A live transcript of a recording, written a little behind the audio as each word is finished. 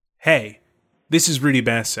Hey, this is Rudy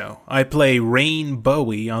Basso. I play Rain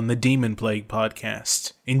Bowie on the Demon Plague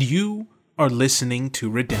podcast, and you are listening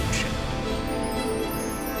to Redemption.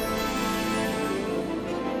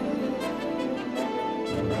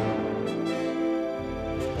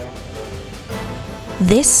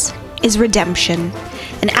 This is Redemption,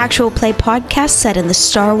 an actual play podcast set in the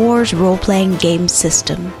Star Wars role-playing game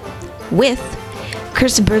system, with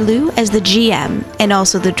Chris Berlew as the GM, and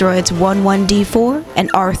also the droids 11D4 and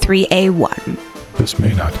R3A1. This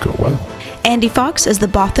may not go well. Andy Fox as the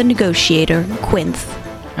Botha negotiator, Quinth.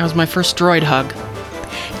 That was my first droid hug.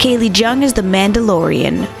 Kaylee Jung as the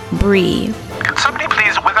Mandalorian, Bree. Could somebody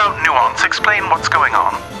please, without nuance, explain what's going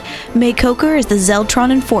on? May Coker as the Zeltron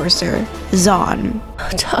enforcer, Zahn.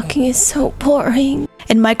 Talking is so boring.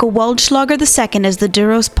 And Michael Waldschlager II as the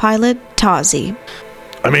Duros pilot, Tazi.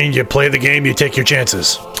 I mean, you play the game, you take your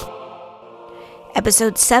chances.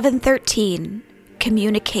 Episode 713,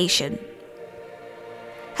 Communication.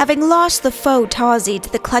 Having lost the foe Tazi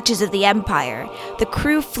to the clutches of the Empire, the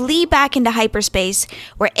crew flee back into hyperspace,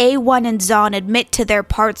 where A1 and Zahn admit to their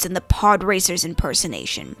parts in the pod racer's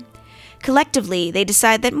impersonation. Collectively, they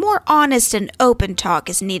decide that more honest and open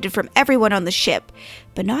talk is needed from everyone on the ship,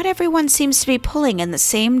 but not everyone seems to be pulling in the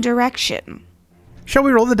same direction. Shall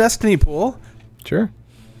we roll the destiny pool? Sure.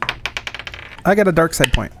 I got a dark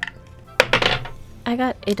side point. I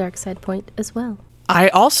got a dark side point as well. I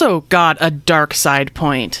also got a dark side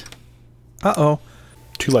point. Uh-oh.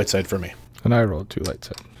 2 light side for me. And I rolled 2 light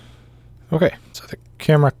side. Okay, so the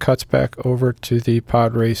camera cuts back over to the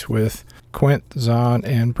pod race with Quint, Zahn,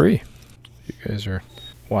 and Bree. You guys are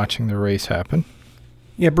watching the race happen.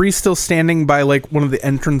 Yeah, Bree's still standing by like one of the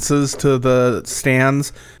entrances to the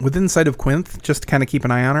stands within sight of Quinth, just to kind of keep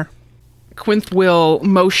an eye on her. Quinth will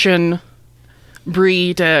motion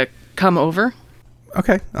Bree to come over.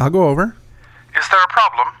 Okay, I'll go over. Is there a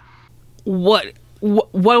problem? What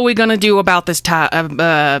are we gonna do about this?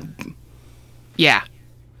 Yeah,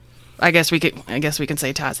 I guess we can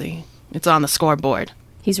say Tazi. It's on the scoreboard.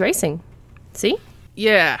 He's racing. See?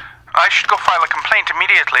 Yeah. I should go file a complaint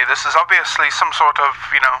immediately. This is obviously some sort of,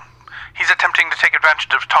 he's attempting to take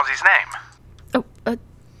advantage of Tazi's name. Oh,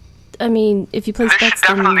 I mean, if you place This bets, should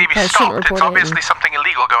definitely be then you stopped. shouldn't It's report obviously it. something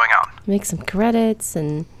illegal going on. Make some credits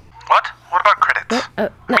and... What? What about credits?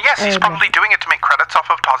 Yes, he's probably doing it to make credits off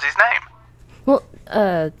of Tazi's name.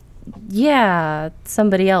 Well, yeah,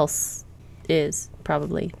 somebody else is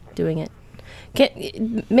probably doing it.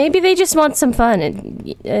 Maybe they just want some fun,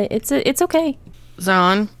 and it's okay.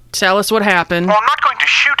 Zahn, tell us what happened. Well, I'm not going to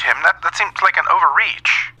shoot him. That seems like an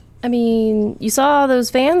overreach. I mean, you saw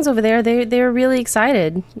those fans over there. They're really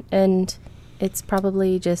excited, and it's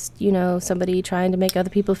probably just, somebody trying to make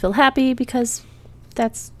other people feel happy because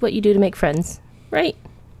that's what you do to make friends, right?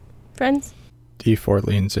 Friends? D4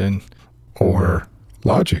 leans in. Or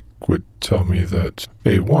logic would tell me that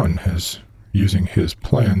A1 is using his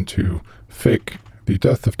plan to fake the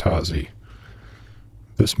death of Tazi.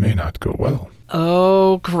 This may not go well.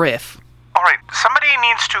 Oh, Griff. All right, somebody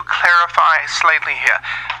needs to clarify slightly here.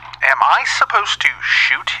 Am I supposed to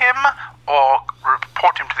shoot him or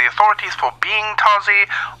report him to the authorities for being Tazi,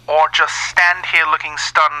 or just stand here looking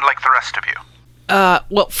stunned like the rest of you?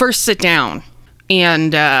 Well, first sit down.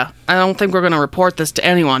 And, I don't think we're gonna report this to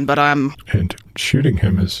anyone, but And shooting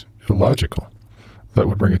him is illogical. That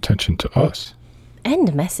would bring attention to us.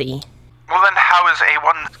 And messy. Well, then how is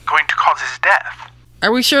A1 going to cause his death?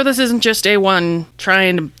 Are we sure this isn't just A1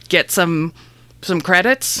 trying to get some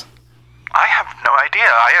credits? I have no idea.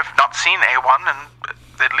 I have not seen A1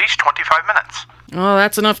 in at least 25 minutes. Well,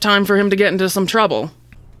 that's enough time for him to get into some trouble.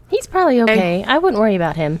 He's probably okay. I wouldn't worry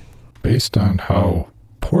about him. Based on how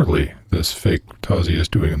poorly this fake Tazi is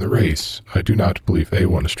doing in the race, I do not believe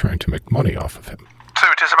A1 is trying to make money off of him. So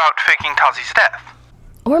it is about faking Tazi's death.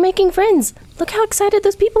 Or making friends. Look how excited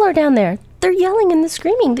those people are down there. They're yelling and they're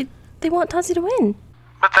screaming. They want Tazi to win.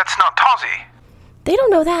 But that's not Tazi. They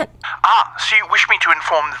don't know that. So you wish me to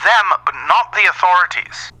inform them, but not the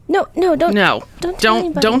authorities? No, don't. No,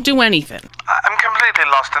 don't do anything. I'm completely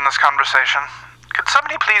lost in this conversation. Could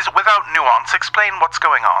somebody please, without nuance, explain what's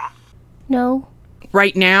going on? No.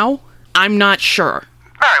 Right now, I'm not sure.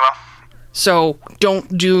 Very well. So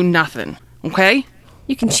don't do nothing, okay?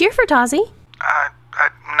 You can cheer for Tazi.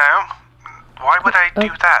 No. Why would I do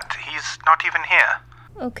that? He's not even here.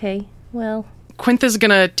 Okay, well... Quinth is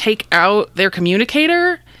gonna take out their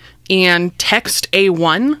communicator and text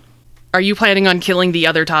A1. Are you planning on killing the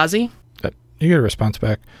other Tazi? You get a response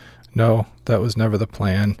back. No, that was never the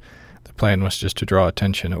plan. The plan was just to draw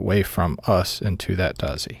attention away from us and to that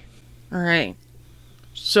Tazi. All right.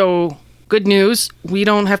 So, good news. We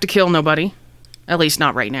don't have to kill nobody. At least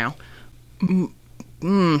not right now.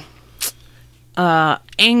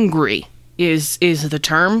 Angry is the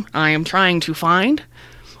term I am trying to find.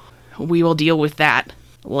 We will deal with that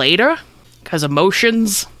later, because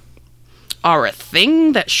emotions are a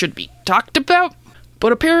thing that should be talked about.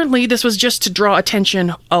 But apparently this was just to draw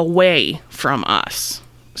attention away from us.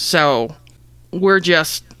 So we're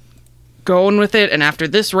just going with it, and after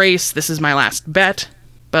this race, this is my last bet.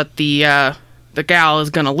 But the gal is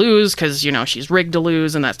gonna lose, because, you know, she's rigged to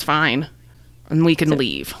lose, and that's fine. And we can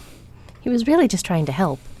leave. He was really just trying to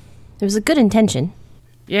help. There was a good intention.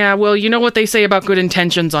 Yeah, well, you know what they say about good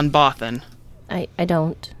intentions on Bothan. I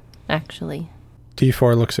don't, actually.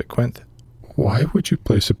 D4 looks at Quinth. Why would you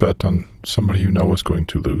place a bet on somebody you know is going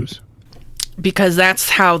to lose? Because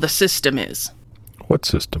that's how the system is. What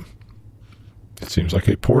system? It seems like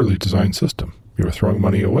a poorly designed system. You are throwing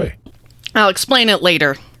money away. I'll explain it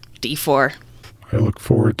later, D4. I look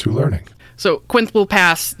forward to learning. So Quinth will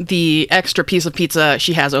pass the extra piece of pizza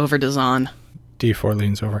she has over to Zahn. D4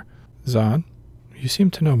 leans over. Zahn, you seem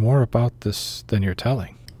to know more about this than you're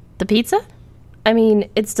telling. The pizza? I mean,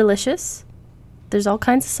 it's delicious. There's all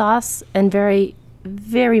kinds of sauce and very,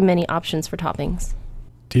 very many options for toppings.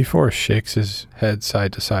 D4 shakes his head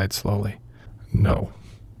side to side slowly. No.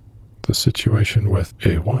 The situation with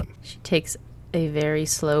A1. She takes a very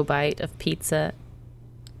slow bite of pizza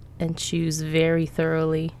and chews very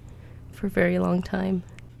thoroughly for a very long time.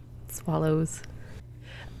 Swallows.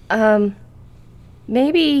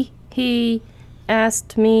 Maybe he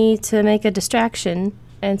asked me to make a distraction,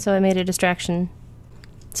 and so I made a distraction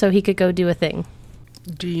so he could go do a thing.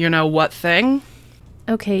 Do you know what thing?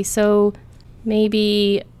 Okay, so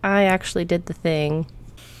maybe I actually did the thing.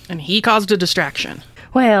 And he caused a distraction.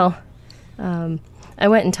 Well, I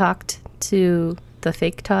went and talked to the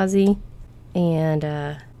fake Tazi and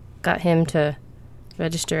got him to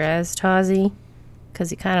register as Tazi because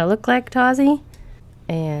he kind of looked like Tazi.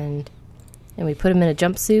 And we put him in a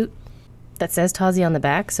jumpsuit that says Tazi on the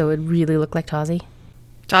back, so it would really look like Tazi.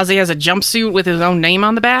 Tazi has a jumpsuit with his own name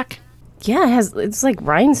on the back? Yeah, it's like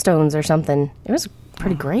rhinestones or something. It was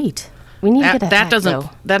pretty great. We need to get that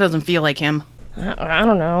though. That doesn't feel like him. I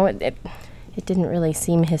don't know. It didn't really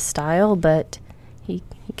seem his style, but he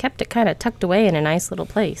kept it kind of tucked away in a nice little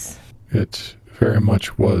place. It very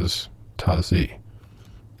much was Tazi,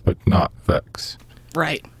 but not Vex.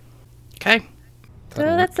 Right. Okay. So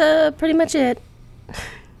that's pretty much it.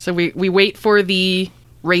 So we wait for the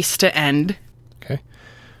race to end. Okay.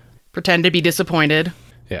 Pretend to be disappointed.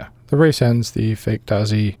 Yeah. The race ends. The fake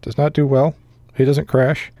Tazi does not do well. He doesn't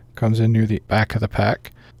crash. Comes in near the back of the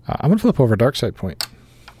pack. I'm going to flip over Dark Side Point.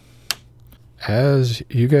 As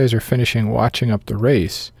you guys are finishing watching up the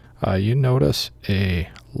race, you notice a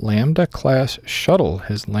Lambda-class shuttle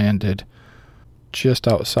has landed just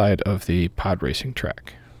outside of the pod racing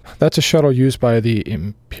track. That's a shuttle used by the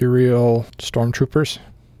Imperial Stormtroopers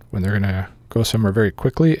when they're going to go somewhere very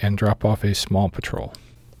quickly and drop off a small patrol.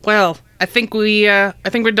 Well, I think we've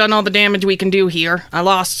done all the damage we can do here. I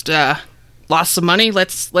lost some money.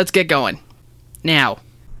 Let's get going. Now.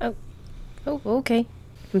 Oh, okay.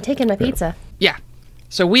 I'm taking my pizza. Yeah.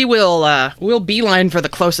 So we'll beeline for the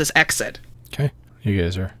closest exit. Okay. You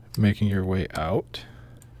guys are making your way out.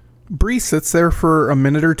 Bree sits there for a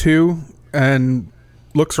minute or two and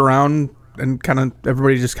looks around, and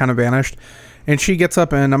everybody just kind of vanished. And she gets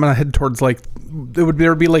up, and I'm gonna head towards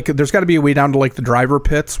there's got to be a way down to the driver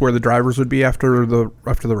pits where the drivers would be after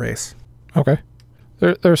the race. Okay.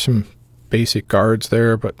 There's some basic guards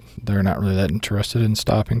there, but they're not really that interested in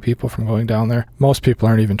stopping people from going down there. Most people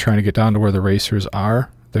aren't even trying to get down to where the racers are.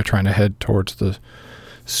 They're trying to head towards the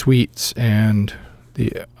suites and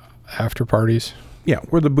the after parties. Yeah,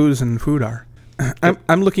 where the booze and food are.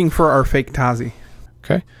 I'm looking for our fake Tazi.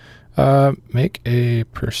 Okay. Make a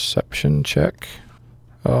perception check.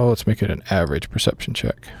 Oh, let's make it an average perception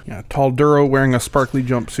check. Yeah, tall Duro wearing a sparkly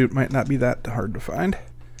jumpsuit might not be that hard to find.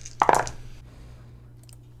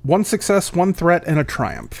 1 success, 1 threat, and a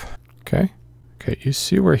triumph. Okay, you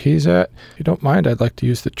see where he's at. If you don't mind, I'd like to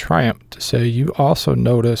use the triumph to say you also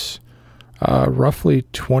notice roughly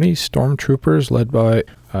 20 stormtroopers led by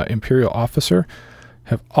Imperial officer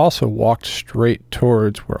have also walked straight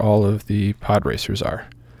towards where all of the pod racers are.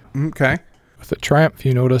 Okay. With the triumph,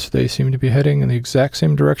 you notice they seem to be heading in the exact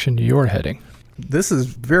same direction you're heading. This is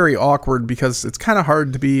very awkward because it's kind of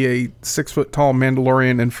hard to be a 6-foot-tall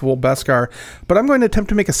Mandalorian in full Beskar, but I'm going to attempt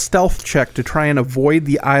to make a stealth check to try and avoid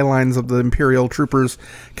the eye lines of the Imperial troopers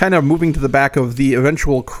kind of moving to the back of the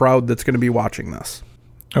eventual crowd that's going to be watching this.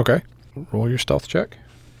 Okay. Roll your stealth check.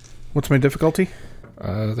 What's my difficulty?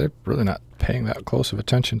 They're really not paying that close of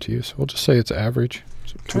attention to you, so we'll just say it's average.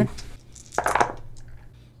 So 2. Okay.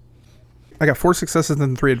 I got 4 successes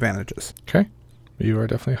and 3 advantages. Okay. You are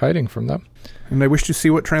definitely hiding from them. And I wish to see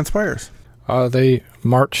what transpires. They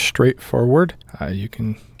march straight forward. You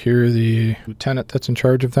can hear the lieutenant that's in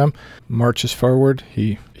charge of them marches forward.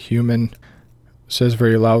 Human says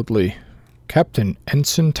very loudly, "Captain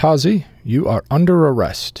Ensign Tazi, you are under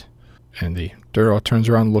arrest." And the Duro turns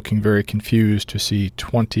around looking very confused to see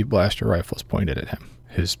 20 blaster rifles pointed at him.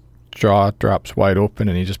 His jaw drops wide open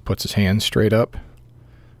and he just puts his hands straight up.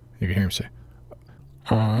 You can hear him say,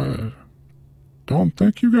 "I don't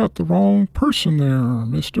think you got the wrong person there,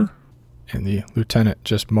 mister." And the lieutenant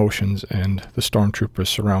just motions and the stormtroopers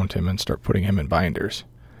surround him and start putting him in binders.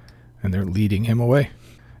 And they're leading him away.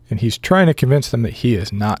 And he's trying to convince them that he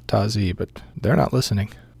is not Tazi, but they're not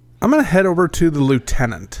listening. I'm going to head over to the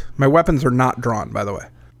lieutenant. My weapons are not drawn, by the way.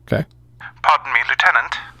 Okay. Pardon me,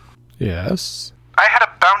 Lieutenant. Yes. I had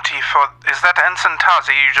a bounty for... Is that Ensign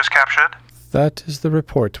Tazi you just captured? That is the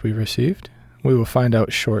report we received. We will find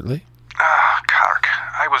out shortly. Kark.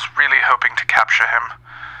 I was really hoping to capture him.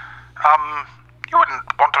 You wouldn't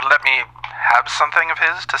want to let me have something of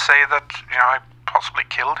his to say that, I possibly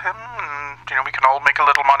killed him, and, we can all make a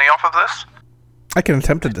little money off of this? I can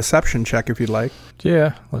attempt a deception check if you'd like.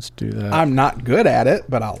 Yeah, let's do that. I'm not good at it,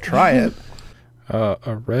 but I'll try it.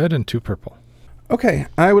 A red and 2 purple. Okay,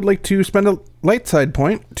 I would like to spend a light side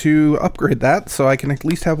point to upgrade that so I can at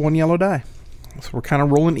least have 1 yellow die. So we're kind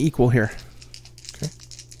of rolling equal here. Okay.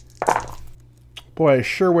 Boy, I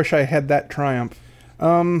sure wish I had that triumph.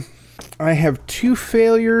 I have 2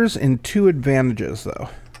 failures and 2 advantages, though.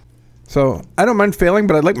 So, I don't mind failing,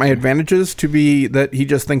 but I'd like my advantages to be that he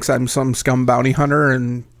just thinks I'm some scum bounty hunter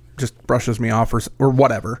and just brushes me off or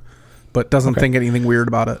whatever, but doesn't think anything weird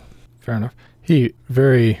about it. Fair enough. He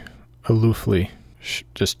very aloofly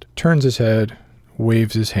just turns his head,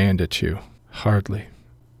 waves his hand at you, hardly,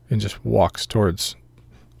 and just walks towards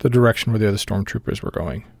the direction where the other stormtroopers were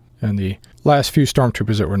going. And the last few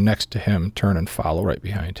stormtroopers that were next to him turn and follow right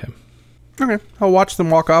behind him. Okay, I'll watch them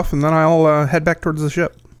walk off, and then I'll head back towards the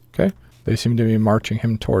ship. Okay. They seem to be marching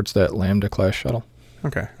him towards that Lambda-class shuttle.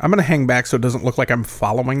 Okay. I'm going to hang back so it doesn't look like I'm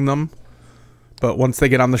following them. But once they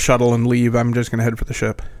get on the shuttle and leave, I'm just going to head for the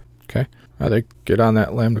ship. Okay. They get on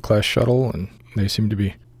that Lambda-class shuttle, and they seem to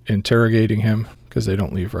be interrogating him because they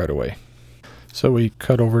don't leave right away. So we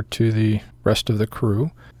cut over to the rest of the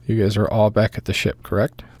crew. You guys are all back at the ship,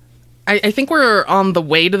 correct? I think we're on the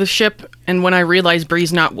way to the ship, and when I realize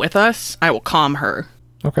Bree's not with us, I will calm her.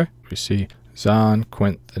 Okay. We see Zahn,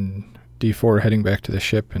 Quint, and D4 heading back to the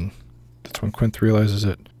ship, and that's when Quint realizes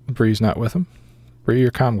that Bree's not with him. Bree,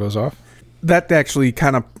 your comm goes off. That actually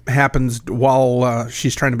kind of happens while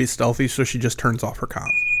she's trying to be stealthy, so she just turns off her comm.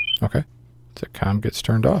 Okay. The comm gets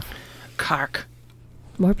turned off. Kark.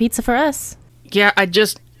 More pizza for us. Yeah, I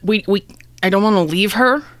don't want to leave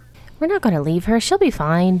her. We're not going to leave her. She'll be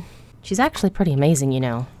fine. She's actually pretty amazing,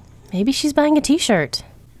 Maybe she's buying a t-shirt.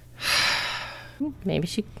 Maybe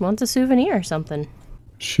she wants a souvenir or something.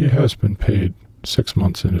 She has been paid 6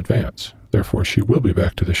 months in advance. Therefore, she will be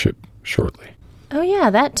back to the ship shortly. Oh, yeah,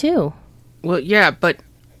 that too. Well, yeah, but,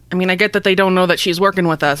 I get that they don't know that she's working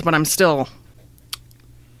with us, but I'm still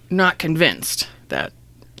not convinced that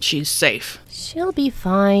she's safe. She'll be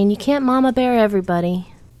fine. You can't mama bear everybody.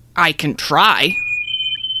 I can try.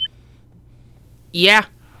 Yeah.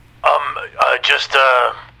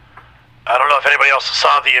 I don't know if anybody else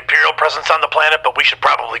saw the Imperial presence on the planet, but we should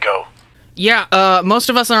probably go. Yeah, most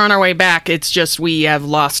of us are on our way back. It's just we have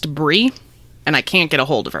lost Bree, and I can't get a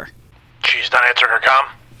hold of her. She's not answering her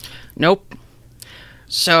comm? Nope.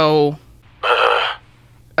 So,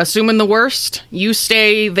 assuming the worst, you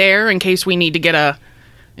stay there in case we need to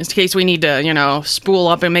spool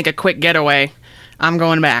up and make a quick getaway. I'm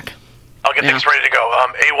going back. I'll get things ready to go.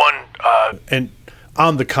 A1, And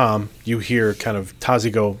on the comm, you hear kind of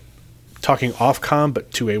Tazi go talking off comm,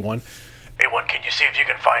 but to A1. A1, can you see if you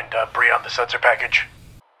can find Bree on the sensor package?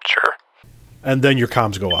 Sure. And then your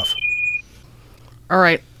comms go off. All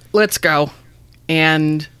right, let's go.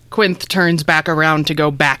 And Quinth turns back around to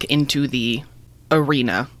go back into the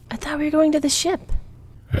arena. I thought we were going to the ship.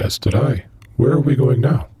 As did I. Where are we going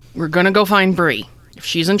now? We're gonna go find Bree. If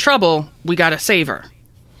she's in trouble, we gotta save her.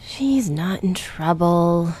 She's not in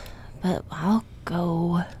trouble, but I'll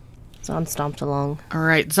go. Zahn stomped along. All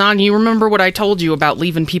right, Zahn, you remember what I told you about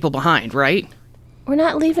leaving people behind, right? We're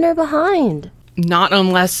not leaving her behind. Not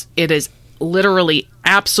unless it is literally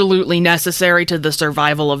absolutely necessary to the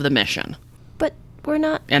survival of the mission. But we're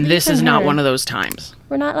not. And this is not one of those times.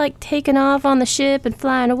 We're not taking off on the ship and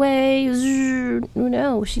flying away.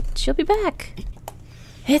 No, she'll be back.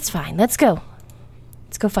 It's fine. Let's go.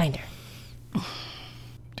 Let's go find her.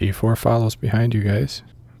 D4 follows behind you guys.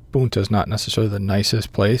 Bunta's not necessarily the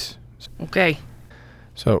nicest place. Okay.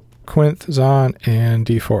 So Quinth, Zahn, and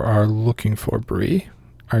D4 are looking for Bree.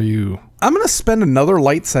 Are you... I'm going to spend another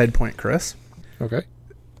light side point, Chris. Okay.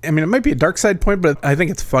 I mean, it might be a dark side point, but I think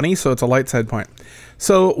it's funny, so it's a light side point.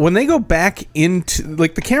 So when they go back into...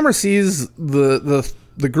 Like, the camera sees the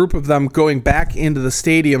group of them going back into the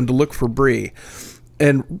stadium to look for Bree.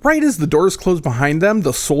 And right as the doors close behind them,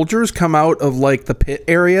 the soldiers come out of, like, the pit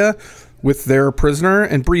area with their prisoner,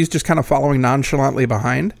 and Bree's just kind of following nonchalantly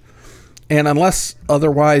behind. And unless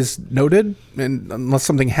otherwise noted, and unless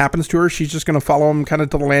something happens to her, she's just going to follow him kind of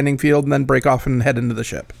to the landing field and then break off and head into the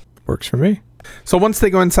ship. Works for me. So once they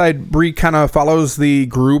go inside, Bree kind of follows the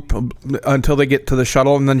group until they get to the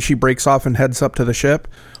shuttle, and then she breaks off and heads up to the ship,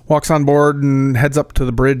 walks on board, and heads up to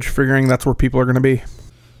the bridge, figuring that's where people are going to be.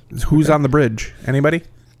 Who's on the bridge? Anybody?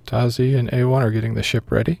 Tazi and A1 are getting the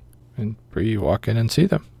ship ready, and Bree, you walk in and see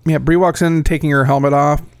them. Yeah, Bree walks in, taking her helmet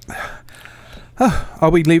off. Are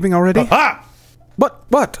we leaving already? Aha!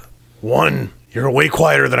 What? One, you're way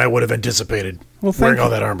quieter than I would have anticipated. Well, thank wearing you. all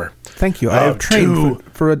that armor. Thank you. I have trained two-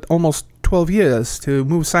 for almost 12 years to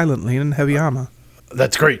move silently in heavy armor.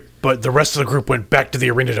 That's great, but the rest of the group went back to the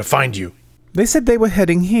arena to find you. They said they were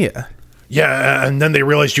heading here. Yeah, and then they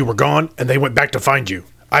realized you were gone, and they went back to find you.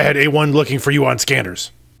 I had A1 looking for you on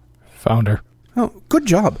scanners. Found her. Oh, good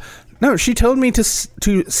job. No, she told me to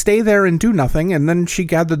stay there and do nothing, and then she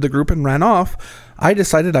gathered the group and ran off. I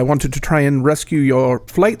decided I wanted to try and rescue your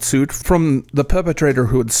flight suit from the perpetrator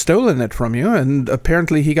who had stolen it from you, and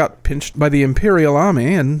apparently he got pinched by the Imperial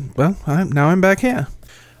Army, and, well, now I'm back here.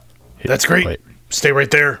 That's great. Wait. Stay right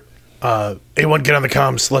there. A1, get on the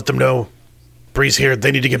comms. Let them know Bree's here.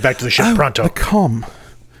 They need to get back to the ship pronto. The comm.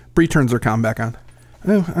 Bree turns her comm back on.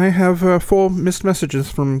 Oh, I have 4 missed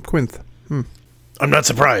messages from Quinth. I'm not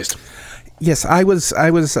surprised. Yes, I was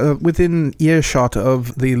within earshot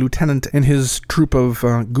of the lieutenant and his troop of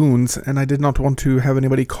goons, and I did not want to have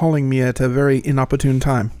anybody calling me at a very inopportune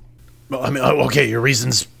time. Well, I mean, okay, your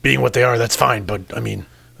reasons being what they are, that's fine, but, I mean...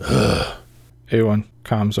 A1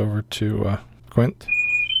 comms over to Quinth.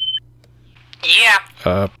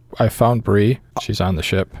 Yeah, I found Bree. She's on the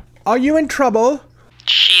ship. Are you in trouble?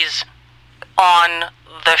 she's on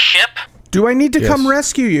the ship. Do I need to Yes. come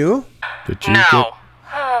rescue you? Did you No.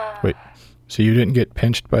 Wait, so you didn't get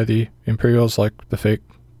pinched by the Imperials like the fake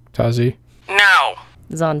Tazi? No.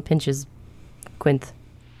 Zahn pinches Quinth.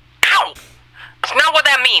 Ow! That's not what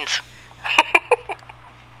that means.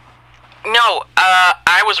 No,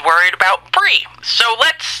 I was worried about Bree. So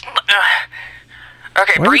let's...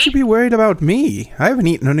 okay, Why Bree? would you be worried about me? I haven't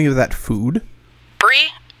eaten any of that food. Bree,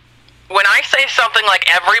 when I say something like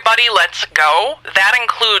everybody let's go, that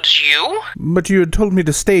includes you? But you had told me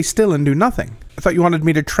to stay still and do nothing. I thought you wanted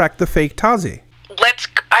me to track the fake Tazi.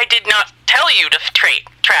 I did not tell you to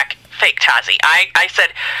track fake Tazi. I said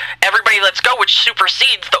everybody let's go, which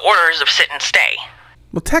supersedes the orders of sit and stay.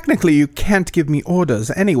 Well, technically, you can't give me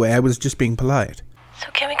orders anyway. I was just being polite. So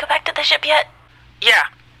can we go back to the ship yet? Yeah.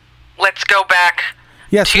 Let's go back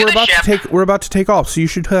Yes, to we're the about ship. we're about to take off, so you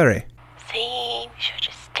should hurry. See, we should have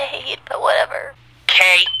just stayed, but whatever.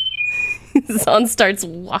 Okay. Zahn starts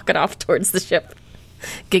walking off towards the ship,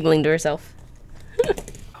 giggling to herself.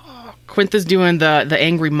 Quinth is doing the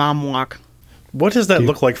angry mom walk. What does that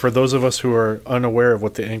look like for those of us who are unaware of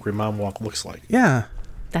what the angry mom walk looks like? Yeah.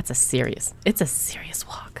 It's a serious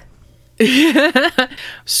walk.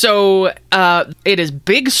 So it is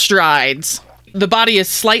big strides. The body is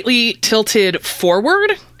slightly tilted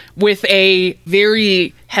forward with a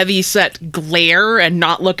very heavy set glare and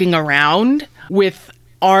not looking around, with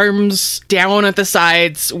arms down at the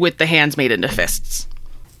sides with the hands made into fists.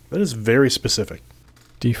 That is very specific.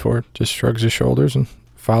 D4 just shrugs his shoulders and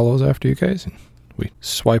follows after you guys, and we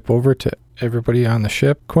swipe over to everybody on the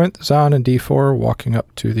ship. Quinth, Zahn, and D4 walking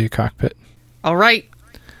up to the cockpit. All right,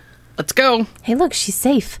 let's go. Hey, look, she's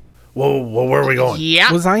safe. Well, where are we going?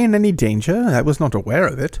 Yeah. Was I in any danger? I was not aware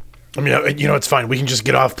of it. I mean, it's fine. We can just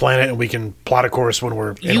get off planet and we can plot a course when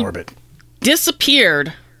we're in You- orbit.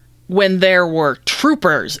 Disappeared when there were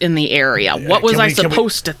troopers in the area. What was can I we- can we-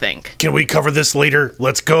 supposed to think? Can we cover this later?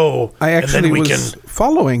 Let's go. I and actually then we was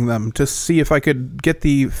following them to see if I could get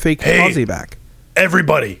the fake Hey. Tazi back.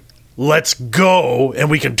 Everybody, let's go, and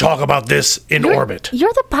we can talk about this in orbit.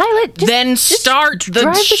 You're the pilot. Then start the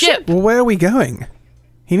drive the ship. Well, where are we going?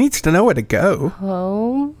 He needs to know where to go.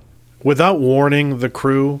 Home. Without warning the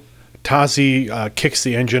crew, Tazi kicks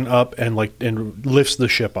the engine up and lifts the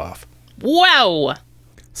ship off. Whoa!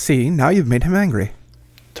 See, now you've made him angry.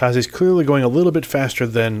 Tazi's clearly going a little bit faster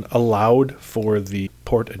than allowed for the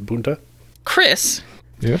port at Bunta. Chris,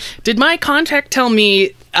 Yes? Did my contact tell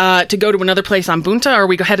me to go to another place on Bunta, or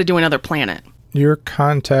we had to do another planet? Your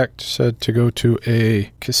contact said to go to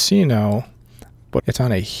a casino, but it's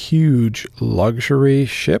on a huge luxury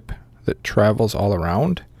ship that travels all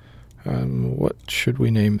around. What should we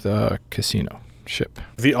name the casino ship?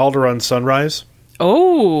 The Alderaan Sunrise.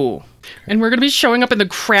 Oh, and we're going to be showing up in the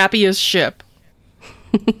crappiest ship.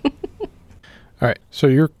 All right, so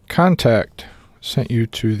your contact sent you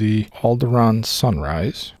to the Alderaan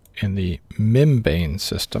Sunrise in the Mimbane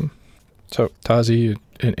system. So Tazi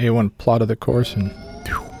and A1 plotted the course, and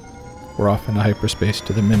we're off into hyperspace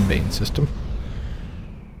to the Mimbane system.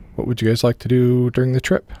 What would you guys like to do during the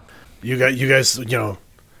trip? You guys,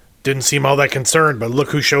 didn't seem all that concerned, but look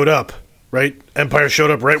who showed up, right? Empire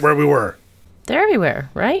showed up right where we were. They're everywhere,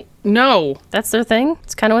 right? No. That's their thing?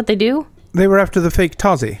 It's kind of what they do? They were after the fake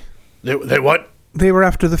Tazi. They what? They were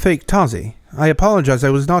after the fake Tazi. I apologize, I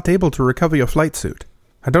was not able to recover your flight suit.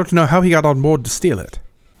 I don't know how he got on board to steal it.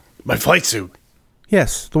 My flight suit?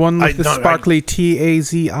 Yes, the one with the sparkly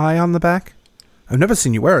T-A-Z-I on the back. I've never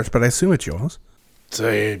seen you wear it, but I assume it's yours.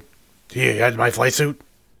 So he had my flight suit?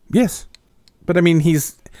 Yes. But I mean,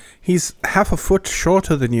 he's half a foot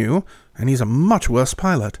shorter than you, and he's a much worse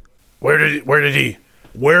pilot. Where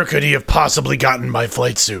could he have possibly gotten my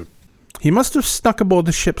flight suit? He must have snuck aboard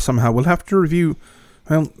the ship somehow. We'll have to review...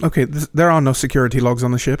 Well, okay, there are no security logs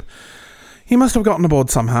on the ship. He must have gotten aboard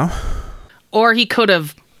somehow. Or he could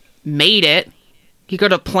have made it. He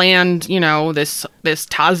could have planned, this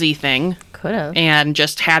Tazi thing. Could have. And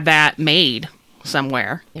just had that made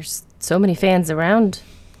somewhere. There's so many fans around.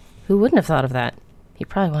 Who wouldn't have thought of that? He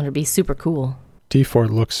probably wanted to be super cool. D4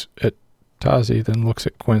 looks at Tazi, then looks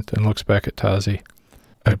at Quint, and looks back at Tazi.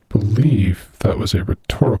 I believe that was a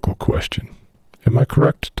rhetorical question. Am I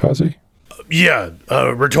correct, Tazi? Yeah,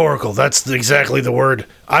 rhetorical. That's exactly the word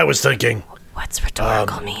I was thinking. What's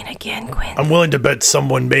rhetorical mean again, Quinn? I'm willing to bet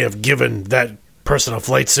someone may have given that person a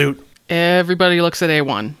flight suit. Everybody looks at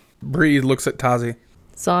A1. Bree looks at Tazi.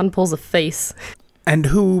 Zahn pulls a face. And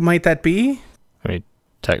who might that be? I mean,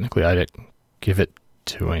 technically, I didn't give it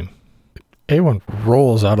to him. A1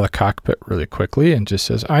 rolls out of the cockpit really quickly and just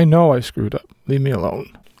says, I know I screwed up. Leave me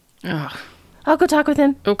alone. Ugh. I'll go talk with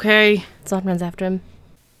him. Okay. Zahn runs after him.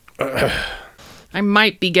 I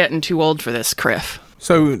might be getting too old for this, Criff.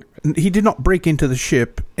 So, he did not break into the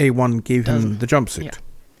ship. A1 gave him the jumpsuit.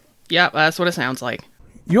 Yeah, that's what it sounds like.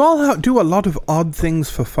 You all do a lot of odd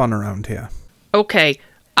things for fun around here. Okay,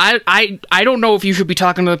 I don't know if you should be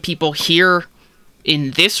talking to the people here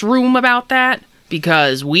in this room about that,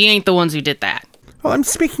 because we ain't the ones who did that. Well, I'm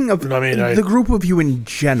speaking of the group of you in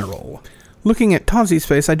general. Looking at Tazi's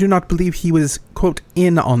face, I do not believe he was, quote,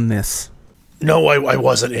 in on this. No, I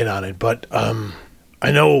wasn't in on it, but I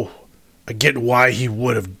get why he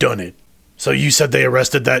would have done it. So you said they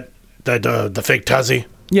arrested the fake Tazi?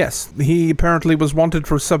 Yes, he apparently was wanted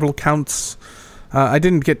for several counts. I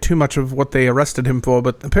didn't get too much of what they arrested him for,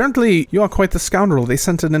 but apparently you are quite the scoundrel. They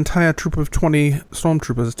sent an entire troop of 20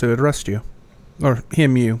 stormtroopers to arrest you. Or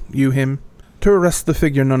him, him. To arrest the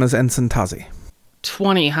figure known as Ensign Tazi.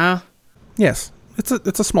 20, huh? Yes. It's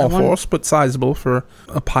a small force, but sizable for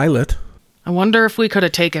a pilot. I wonder if we could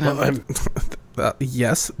have taken him.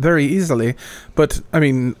 Yes, very easily. But, I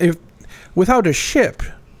mean, without a ship,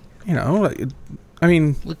 we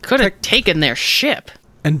could have taken their ship.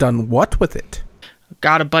 And done what with it?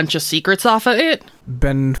 Got a bunch of secrets off of it.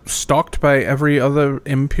 Been stalked by every other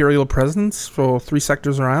Imperial presence for 3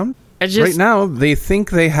 sectors around. Right now, they think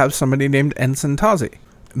they have somebody named Ensign Tazi.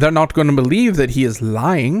 They're not going to believe that he is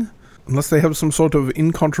lying, unless they have some sort of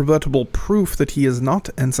incontrovertible proof that he is not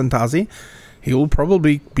Ensign Tazi. He will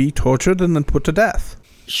probably be tortured and then put to death.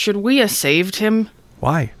 Should we have saved him?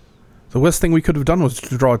 Why? The worst thing we could have done was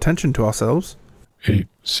to draw attention to ourselves. A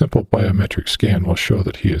simple biometric scan will show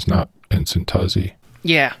that he is not Ensign Tazi.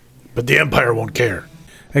 Yeah. But the Empire won't care.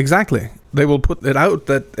 Exactly. They will put it out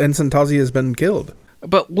that Ensign Tazi has been killed.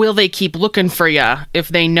 But will they keep looking for you if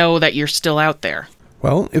they know that you're still out there?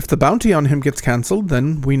 Well, if the bounty on him gets cancelled,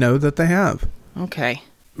 then we know that they have. Okay.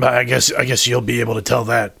 I guess you'll be able to tell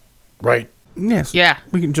that, right? Yes. Yeah.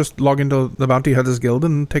 We can just log into the Bounty Hunters Guild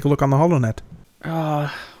and take a look on the HoloNet.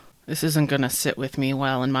 This isn't gonna sit with me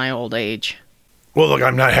well in my old age. Well, look,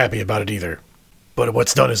 I'm not happy about it either. But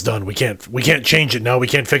what's done is done. We can't change it now. We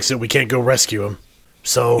can't fix it. We can't go rescue him.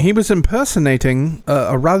 So he was impersonating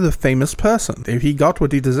a rather famous person. If he got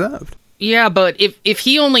what he deserved. Yeah, but if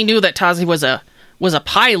he only knew that Tazi was a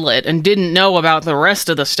pilot and didn't know about the rest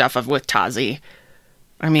of the stuff with Tazi,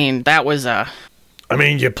 I mean, that was a... I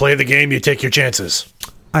mean, you play the game, you take your chances.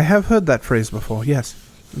 I have heard that phrase before, yes.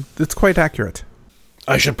 It's quite accurate.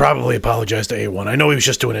 I should probably apologize to A1. I know he was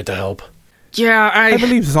just doing it to help. Yeah, I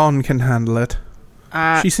believe Zahn can handle it.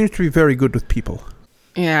 She seems to be very good with people.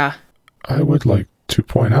 Yeah. I would like to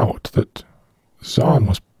point out that Zahn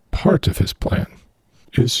was part of his plan.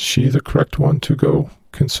 Is she the correct one to go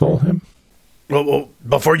console him? Well,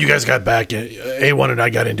 before you guys got back, A1 and I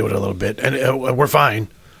got into it a little bit, and we're fine.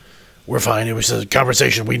 We're fine. It was a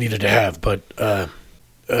conversation we needed to have, but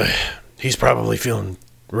he's probably feeling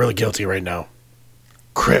really guilty right now.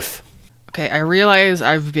 Criff. Okay, I realize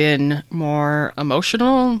I've been more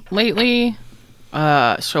emotional lately,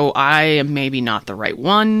 so I am maybe not the right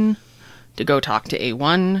one to go talk to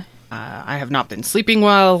A1. I have not been sleeping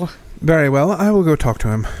well. Very well, I will go talk to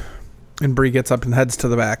him. And Bree gets up and heads to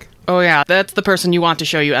the back. Oh yeah, that's the person you want to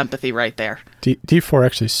show you empathy right there. D4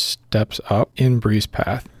 actually steps up in Bree's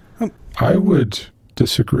path. I would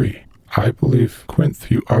disagree. I believe,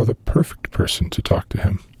 Quinth, you are the perfect person to talk to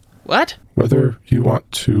him. What? Whether you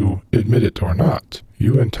want to admit it or not,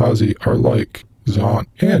 you and Tazi are like Zahn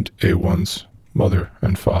and A1's mother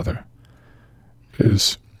and father.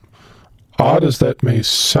 As odd as that may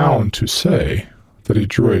sound to say that a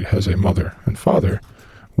droid has a mother and father,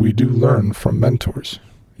 we do learn from mentors.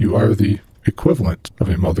 You are the equivalent of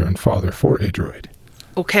a mother and father for a droid.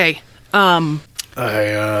 Okay, how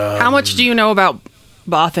much do you know about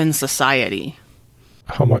Bothan society?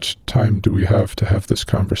 How much time do we have to have this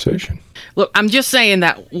conversation? Look, I'm just saying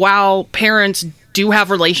that while parents do have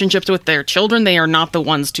relationships with their children, they are not the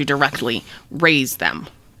ones to directly raise them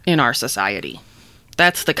in our society.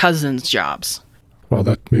 That's the cousins' jobs. Well,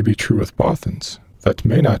 that may be true with Bothans. That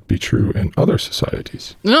may not be true in other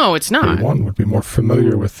societies. No, it's not. A1 would be more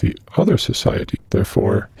familiar with the other society.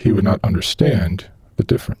 Therefore, he would not understand the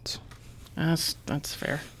difference. That's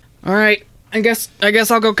fair. All right, I guess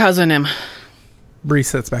I'll go cousin him. Bree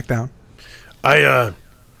sits back down.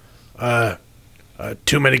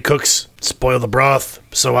 Too many cooks spoil the broth,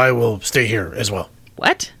 so I will stay here as well.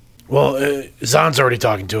 What? Well, Zahn's already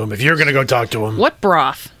talking to him. If you're going to go talk to him... What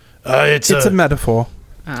broth? It's a metaphor.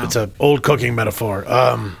 Oh. It's an old cooking metaphor.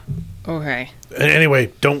 Okay.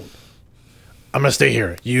 Anyway, I'm going to stay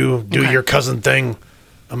here. You do your cousin thing.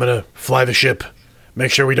 I'm going to fly the ship.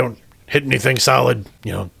 Make sure we don't hit anything solid.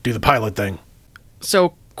 Do the pilot thing.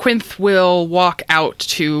 So Quinth will walk out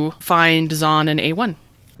to find Zahn and A1.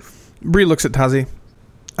 Bree looks at Tazi.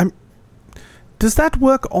 Does that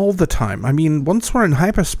work all the time? I mean, once we're in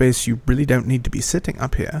hyperspace, you really don't need to be sitting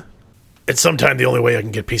up here. It's sometimes the only way I can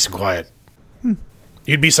get peace and quiet.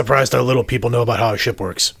 You'd be surprised how little people know about how a ship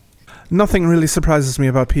works. Nothing really surprises me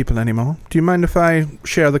about people anymore. Do you mind if I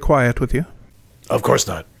share the quiet with you? Of course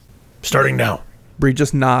not. Starting now. Bree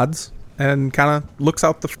just nods and kind of looks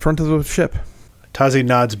out the front of the ship. Tazi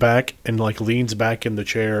nods back and leans back in the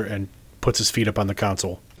chair and puts his feet up on the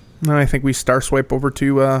console. And I think we star swipe over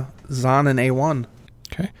to Zahn and A1.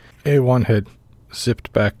 Okay. A1 had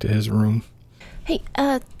zipped back to his room. Hey,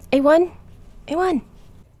 A1? A1?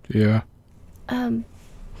 Yeah?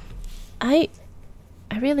 I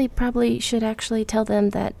really probably should actually tell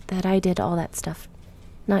them that I did all that stuff.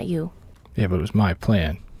 Not you. Yeah, but it was my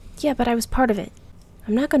plan. Yeah, but I was part of it.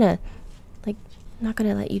 I'm not gonna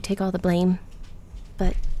let you take all the blame.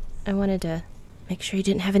 But I wanted to make sure you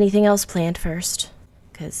didn't have anything else planned first.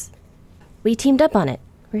 Because we teamed up on it.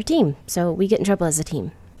 We're a team, so we get in trouble as a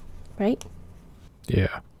team. Right?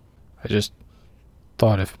 Yeah. I just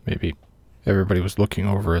thought if maybe everybody was looking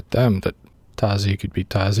over at them, that Tazi could be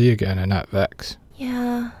Tazi again and not Vex.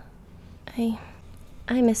 Yeah.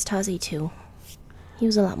 I miss Tazi too. He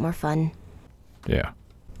was a lot more fun. Yeah.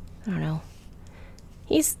 I don't know.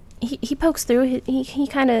 He pokes through. He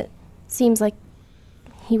kind of seems like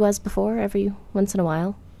he was before every once in a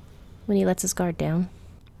while when he lets his guard down.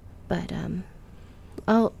 But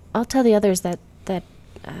I'll tell the others that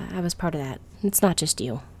I was part of that. It's not just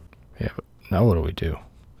you. Yeah, but now what do we do?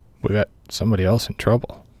 We got somebody else in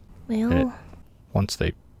trouble. Well, once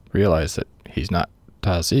they realize that he's not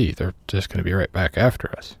Tazi, they're just going to be right back after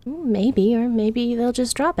us. maybe, or maybe they'll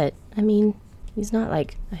just drop it. I mean, he's not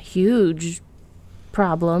like a huge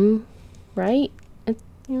problem, right?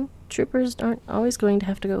 Troopers aren't always going to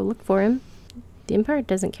have to go look for him. The Empire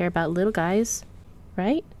doesn't care about little guys,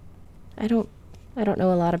 right? I don't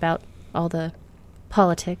know a lot about all the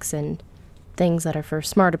politics and things that are for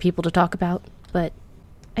smarter people to talk about, but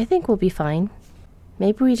I think we'll be fine.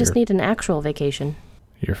 Maybe we just need an actual vacation.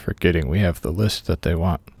 You're forgetting we have the list that they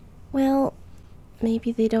want. Well,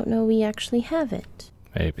 maybe they don't know we actually have it.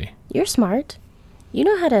 Maybe. You're smart. You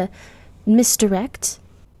know how to misdirect.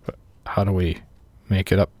 But how do we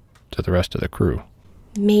make it up to the rest of the crew?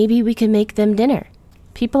 Maybe we can make them dinner.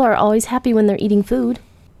 People are always happy when they're eating food.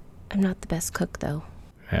 I'm not the best cook, though.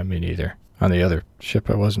 Yeah, me neither. On the other ship,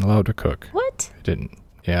 I wasn't allowed to cook. What? I didn't.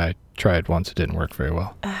 Yeah, I tried once. It didn't work very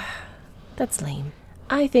well. That's lame.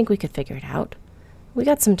 I think we could figure it out. We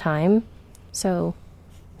got some time, so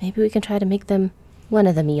maybe we can try to make them one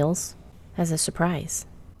of the meals as a surprise.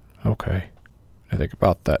 Okay. I think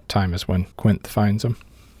about that time is when Quinth finds him.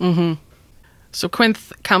 Mm-hmm. So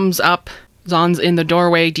Quinth comes up. Zon's in the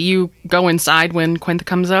doorway. Do you go inside when Quinth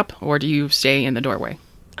comes up, or do you stay in the doorway?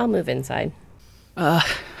 I'll move inside.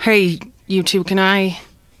 Hey, you two, can I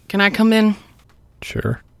come in?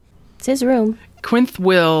 Sure. It's his room. Quinth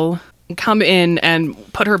will come in and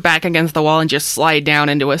put her back against the wall and just slide down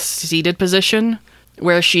into a seated position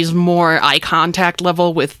where she's more eye contact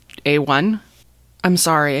level with A1. I'm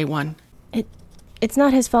sorry, A1. It's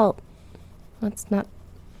not his fault. That's not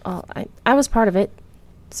all. I was part of it,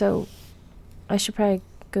 so I should probably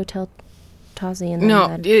go tell Tazi and them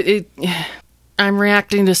No, that. I'm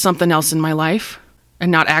reacting to something else in my life,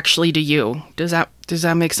 and not actually to you. Does that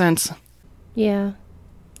make sense? Yeah,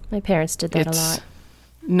 my parents did that a lot.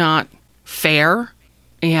 Not fair,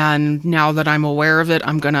 and now that I'm aware of it,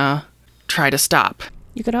 I'm gonna try to stop.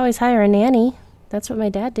 You could always hire a nanny. That's what my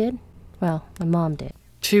dad did. Well, my mom did.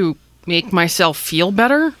 To make myself feel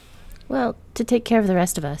better? Well, to take care of the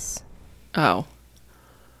rest of us. Oh.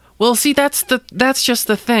 Well, see, that's just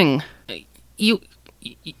the thing.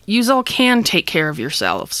 Yous all can take care of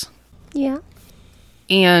yourselves. Yeah.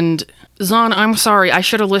 And Zon, I'm sorry. I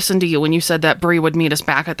should have listened to you when you said that Bree would meet us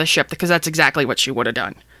back at the ship, because that's exactly what she would have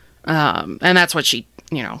done. And that's what she,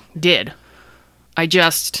 did.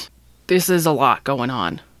 This is a lot going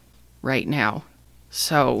on right now.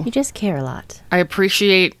 So You just care a lot. I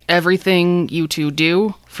appreciate everything you two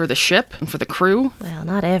do for the ship and for the crew. Well,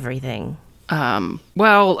 not everything. Everything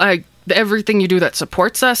you do that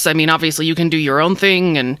supports us. I mean, obviously you can do your own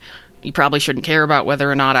thing, and you probably shouldn't care about whether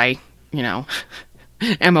or not I,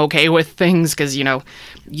 am okay with things, because,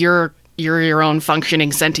 you're your own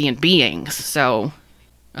functioning sentient beings. So,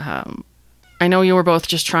 I know you were both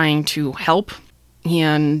just trying to help,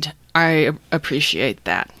 and I appreciate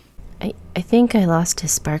that. I think I lost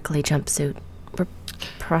his sparkly jumpsuit. We're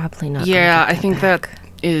probably not gonna Yeah, get I think back. that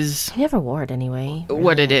is He never wore it anyway.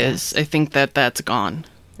 what really, it I is. guess. I think that's gone.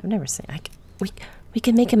 I've never seen. We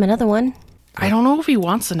can make him another one. I don't know if he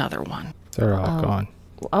wants another one. They're all gone.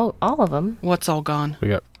 Oh, all of them. What's all gone? We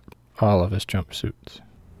got all of his jumpsuits.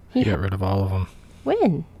 He got rid of all of them.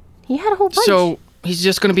 When? He had a whole bunch. So he's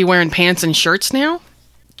just going to be wearing pants and shirts now?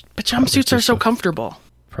 But jumpsuits are so comfortable.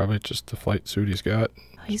 Probably just the flight suit he's got.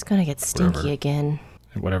 He's gonna get stinky Whatever. again.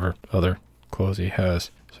 And whatever other clothes he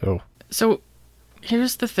has. So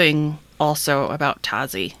here's the thing also about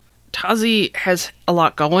Tazi. Tazi has a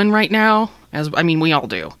lot going right now, we all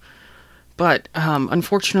do. But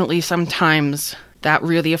unfortunately, sometimes that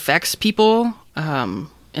really affects people, and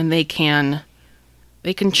they can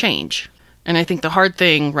change. And I think the hard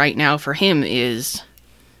thing right now for him is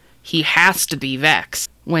he has to be Vex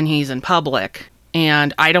when he's in public.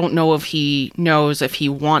 And I don't know if he knows if he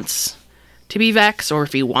wants to be Vex, or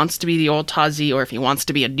if he wants to be the old Tazi, or if he wants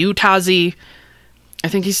to be a new Tazi. I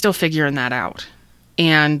think he's still figuring that out.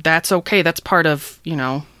 And that's okay. That's part of,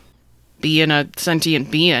 being a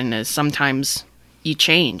sentient being, is sometimes you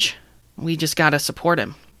change. We just gotta support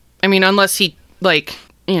him. I mean, unless he,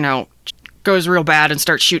 goes real bad and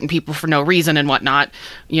starts shooting people for no reason and whatnot,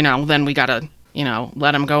 then we gotta,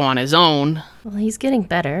 let him go on his own. Well, he's getting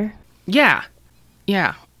better. Yeah. We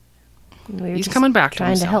were He's just coming back to trying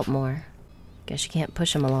to himself. help more. Guess you can't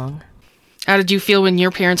push him along. How did you feel when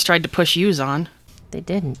your parents tried to push you, Zon? They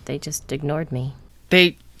didn't. They just ignored me.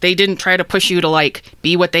 They didn't try to push you to,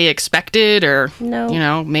 be what they expected, or,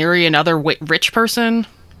 No. Marry another rich person?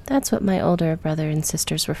 That's what my older brother and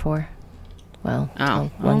sisters were for. Well,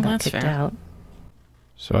 one got that's kicked fair. out.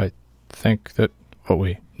 So I think that what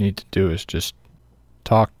we need to do is just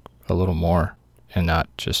talk a little more and not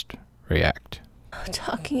just react.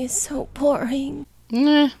 Talking is so boring.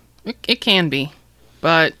 Nah, it can be.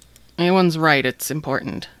 But anyone's right, it's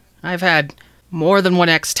important. I've had more than one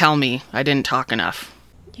ex tell me I didn't talk enough.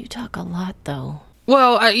 You talk a lot, though.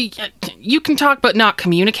 Well, you can talk but not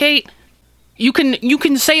communicate. You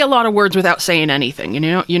can say a lot of words without saying anything,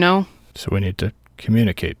 you know? So we need to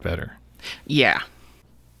communicate better. Yeah.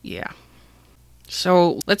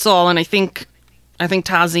 So that's all, and I think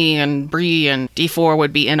Tazi and Bree and D4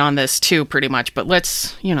 would be in on this too, pretty much. But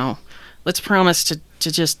let's promise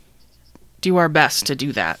to just do our best to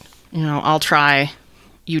do that. I'll try,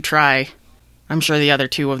 you try. I'm sure the other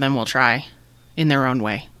two of them will try in their own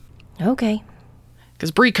way. Okay.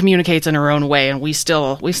 Because Bree communicates in her own way, and we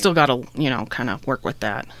still gotta, kind of work with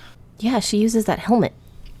that. Yeah, she uses that helmet.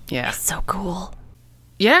 Yeah. It's so cool.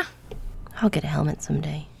 Yeah? I'll get a helmet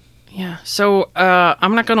someday. Yeah. So,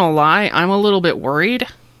 I'm not gonna lie, I'm a little bit worried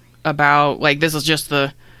about, like, this is just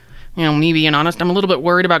me being honest, I'm a little bit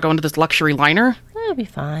worried about going to this luxury liner. That'll be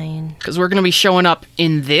fine. Because we're gonna be showing up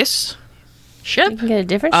in this ship. You can get a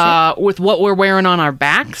different ship. With what we're wearing on our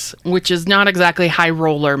backs, which is not exactly high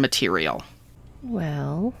roller material.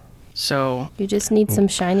 Well, so you just need some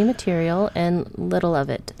shiny material and little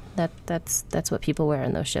of it. That's what people wear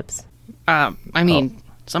in those ships.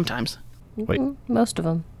 Sometimes. Wait. Most of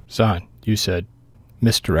them. Zahn, you said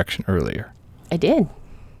misdirection earlier. I did.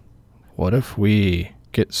 What if we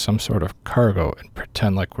get some sort of cargo and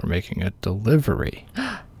pretend like we're making a delivery?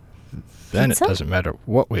 Then Pizza? It doesn't matter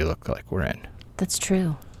what we look like we're in. That's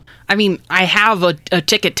true. I mean, I have a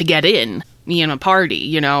ticket to get in, me and a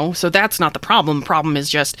party, so that's not the problem. The problem is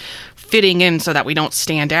just fitting in so that we don't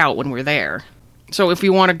stand out when we're there. So if we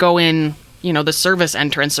want to go in, the service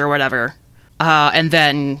entrance or whatever, and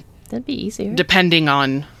then... That'd be easier. Depending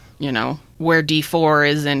on, where D4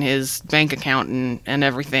 is in his bank account and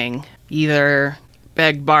everything, either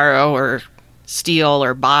beg, borrow, or steal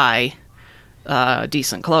or buy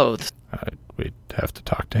decent clothes. We'd have to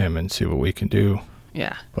talk to him and see what we can do.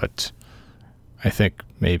 Yeah. But I think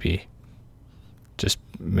maybe, just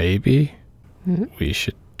maybe, we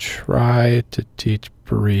should try to teach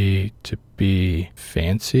Bree to be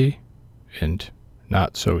fancy and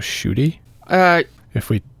not so shooty. If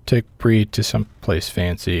we take Bree to some place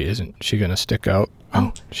fancy, isn't she going to stick out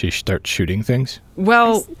when she starts shooting things?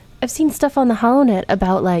 Well, I've seen stuff on the HoloNet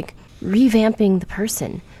about, like, revamping the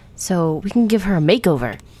person. So we can give her a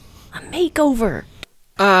makeover. A makeover!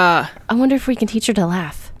 I wonder if we can teach her to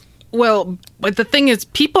laugh. Well, but the thing is,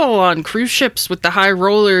 people on cruise ships with the high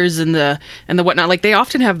rollers and the whatnot, like, they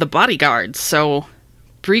often have the bodyguards, so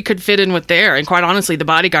Bree could fit in with there, and quite honestly, the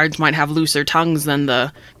bodyguards might have looser tongues than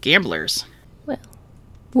the gamblers.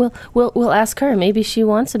 Well, we'll ask her. Maybe she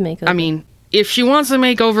wants a makeover. I mean, if she wants a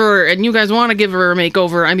makeover and you guys want to give her a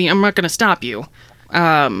makeover, I mean, I'm not going to stop you.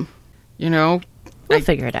 We'll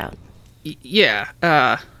figure it out. Yeah.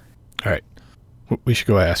 All right. We should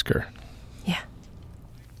go ask her. Yeah.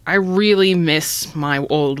 I really miss my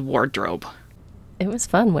old wardrobe. It was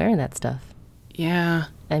fun wearing that stuff. Yeah.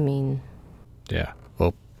 I mean... Yeah,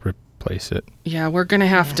 we'll replace it. Yeah, we're going to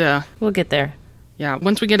have to... We'll get there. Yeah,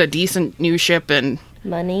 once we get a decent new ship and...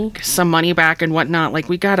 Money? Some money back and whatnot, like,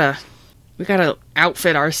 we gotta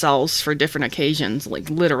outfit ourselves for different occasions, like,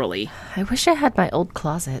 literally. I wish I had my old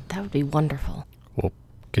closet. That would be wonderful. We'll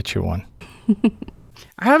get you one.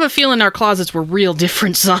 I have a feeling our closets were real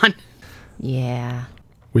different, son. Yeah.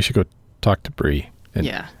 We should go talk to Bree. And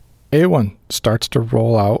yeah. A1 starts to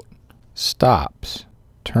roll out, stops,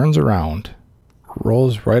 turns around,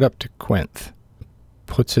 rolls right up to Quinth,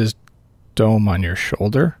 puts his dome on your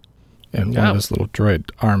shoulder, and one of his little droid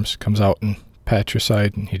arms comes out and pats your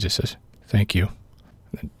side, and he just says, "Thank you,"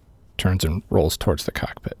 and then turns and rolls towards the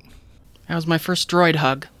cockpit. That was my first droid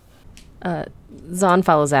hug. Zahn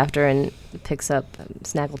follows after and picks up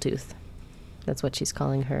Snaggletooth. That's what she's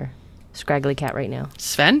calling her scraggly cat right now.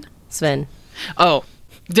 Sven? Sven. Oh,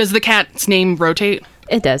 does the cat's name rotate?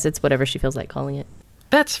 It does. It's whatever she feels like calling it.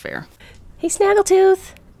 That's fair. Hey,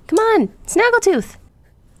 Snaggletooth. Come on, Snaggletooth.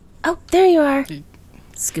 Oh, there you are.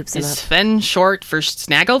 Scoops him Is up. Sven short for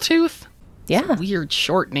Snaggletooth? Yeah. It's a weird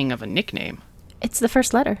shortening of a nickname. It's the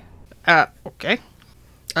first letter. Okay.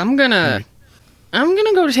 I'm gonna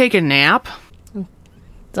go take a nap.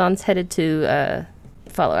 Zahn's headed to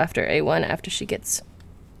follow after A1 after she gets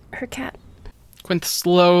her cat. Quinth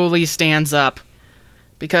slowly stands up.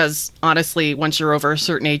 Because, honestly, once you're over a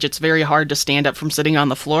certain age, it's very hard to stand up from sitting on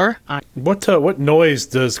the floor. What noise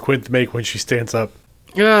does Quinth make when she stands up?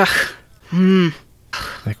 Ugh. I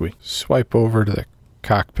think we swipe over to the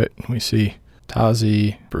cockpit and we see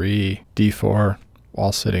Tazi, Bree, D4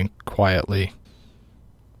 all sitting quietly,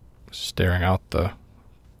 staring out the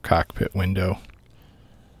cockpit window.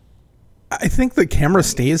 I think the camera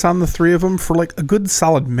stays on the three of them for like a good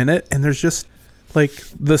solid minute, and there's just like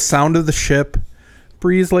the sound of the ship.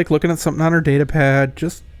 Bree's like looking at something on her data pad,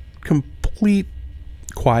 just complete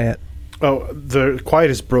quiet. Oh, the quiet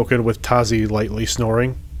is broken with Tazi lightly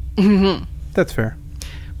snoring. Mm-hmm. That's fair.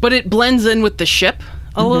 But it blends in with the ship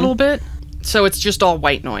a little bit, so it's just all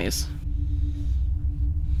white noise.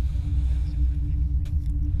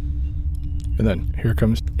 And then here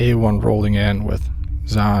comes A1 rolling in with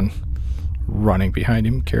Zahn running behind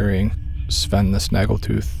him, carrying Sven the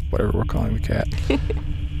Snaggletooth, whatever we're calling the cat.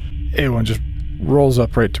 A1 just rolls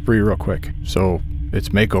up right to Bree real quick. So it's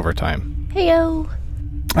makeover time. Heyo.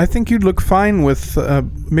 I think you'd look fine with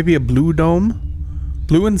maybe a blue dome.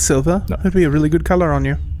 Blue and silver. No. That'd be a really good color on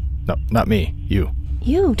you. No, not me. You.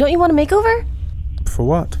 Don't you want a makeover? For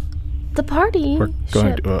what? The party. We're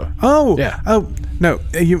going ship. to. No.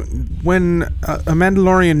 When a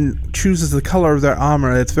Mandalorian chooses the color of their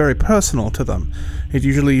armor, it's very personal to them. It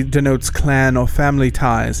usually denotes clan or family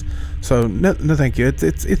ties. So no, thank you.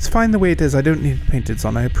 It's fine the way it is. I don't need it painted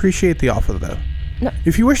on. I appreciate the offer, though. No.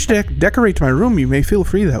 If you wish to decorate my room, you may feel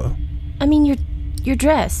free, though. I mean, your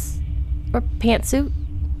dress or pantsuit.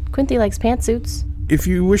 Quinty likes pantsuits. If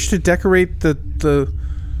you wish to decorate the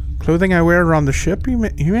clothing I wear around the ship, you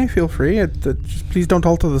may feel free. Just please don't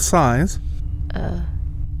alter the size.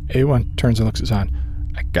 A1 turns and looks at Zahn.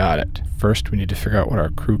 I got it. First, we need to figure out what our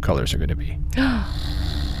crew colors are going to be.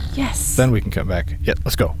 Yes. Then we can come back. Yeah,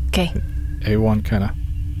 let's go. Okay. A1 kind of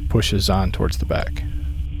pushes Zahn towards the back.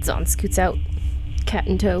 Zahn scoots out, cat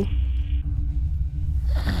in tow.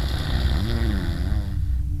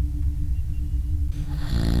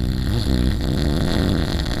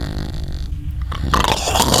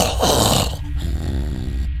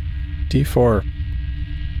 D4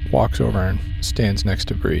 walks over and stands next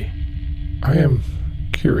to Bree. I am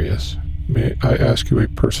curious. May I ask you a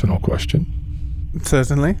personal question?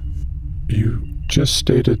 Certainly. You just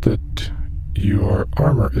stated that your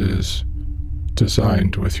armor is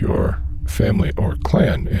designed with your family or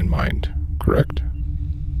clan in mind, correct?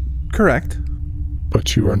 Correct.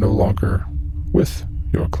 But you are no longer with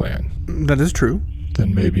your clan. That is true.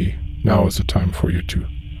 Then maybe now is the time for you to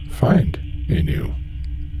find a new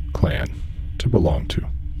clan to belong to.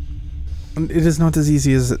 It is not as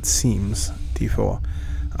easy as it seems, D4.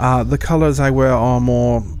 The colors I wear are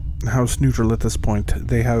more house neutral at this point.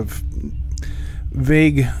 They have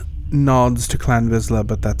vague nods to Clan Vizsla,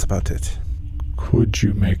 but that's about it. Could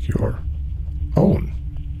you make your own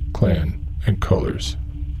clan and colors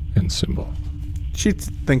and symbol? She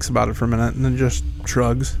thinks about it for a minute and then just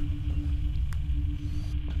shrugs.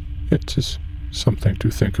 It is something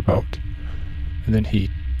to think about. And then he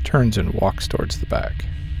turns and walks towards the back.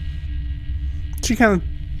 She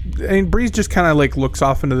Breeze just kind of like looks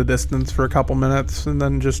off into the distance for a couple minutes and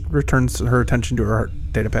then just returns her attention to her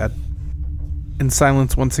datapad. And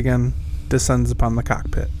silence once again descends upon the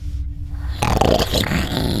cockpit.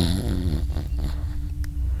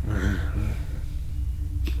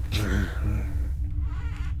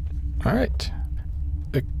 All right.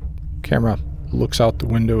 The camera looks out the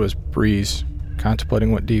window as Breeze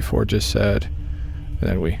contemplating what D4 just said. And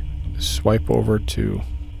then we swipe over to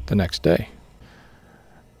the next day.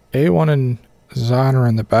 A1 and Zahn are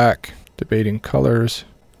in the back debating colors.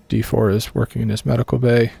 D4 is working in his medical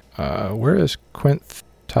bay. Where is Quinth,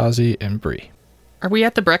 Tazi, and Bree? Are we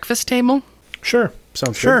at the breakfast table? Sure.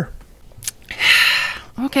 Sounds Sure.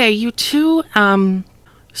 Okay, you two.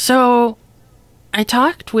 So I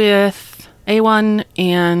talked with A1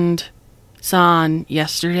 and Zahn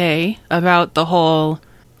yesterday about the whole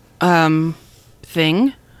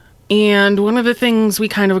thing. And one of the things we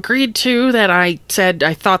kind of agreed to that I said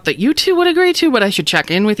I thought that you two would agree to, but I should check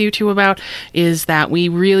in with you two about, is that we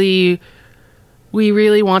really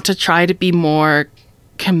want to try to be more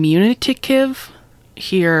communicative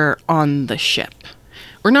here on the ship.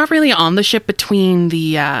 We're not really on the ship between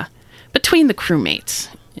the crewmates.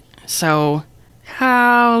 So,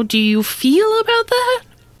 how do you feel about that?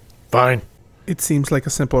 Fine. It seems like a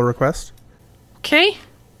simple request. Okay.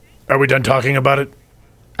 Are we done talking about it?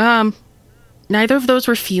 Neither of those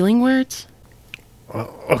were feeling words.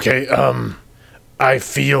 Okay, I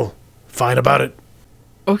feel fine about it.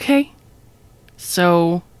 Okay.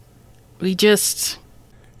 So, you're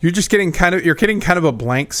getting kind of a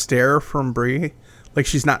blank stare from Bree, like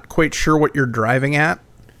she's not quite sure what you're driving at.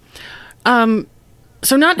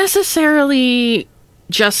 So not necessarily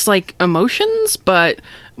just like emotions, but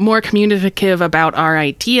more communicative about our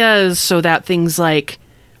ideas so that things like,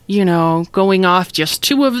 going off just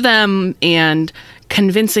two of them and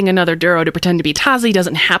convincing another Duro to pretend to be Tazi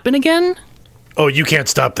doesn't happen again. Oh, you can't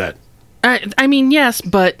stop that. I mean, yes,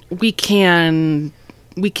 but we can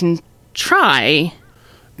try.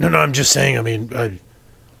 No, I'm just saying,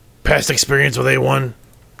 past experience with A1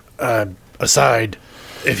 aside,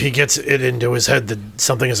 if he gets it into his head that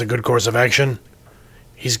something is a good course of action,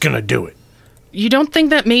 he's gonna do it. You don't think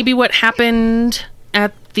that maybe what happened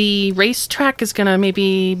at the racetrack is gonna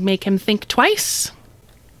maybe make him think twice?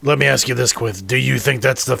 Let me ask you this, Quith. Do you think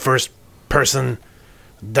that's the first person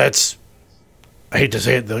that's, I hate to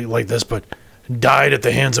say it like this, but died at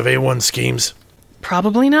the hands of A1 schemes?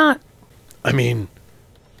 Probably not. I mean,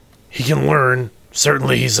 he can learn.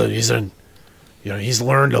 Certainly he's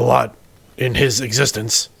learned a lot in his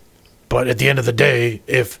existence. But at the end of the day,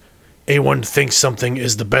 if A1 thinks something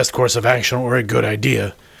is the best course of action or a good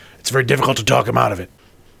idea, it's very difficult to talk him out of it.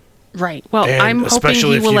 Right. Well, And I'm hoping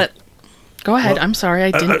especially he if will you- let... Go ahead. Well, I'm sorry.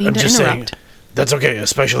 I didn't mean I'm to just interrupt. saying, that's okay,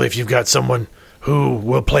 especially if you've got someone who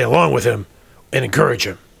will play along with him and encourage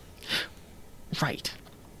him. Right.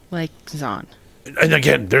 Like Zahn. And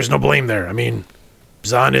again, there's no blame there. I mean,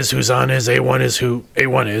 Zahn is who Zahn is, A1 is who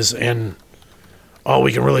A1 is, and all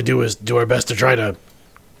we can really do is do our best to try to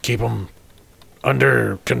keep him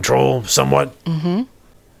under control somewhat. Mm-hmm.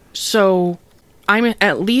 So I'm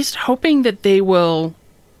at least hoping that they will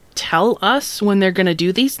tell us when they're going to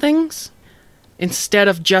do these things instead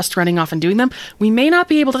of just running off and doing them. We may not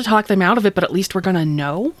be able to talk them out of it, but at least we're going to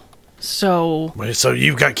know. So... So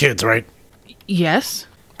you've got kids, right? Yes.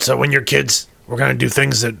 So when your kids were going to do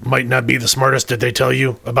things that might not be the smartest, did they tell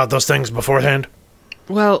you about those things beforehand?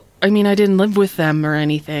 Well, I mean, I didn't live with them or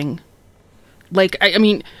anything. Like, I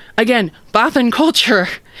mean, again, Bothan culture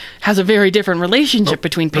has a very different relationship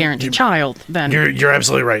between parent and child than... You're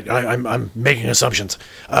absolutely right. I'm making assumptions.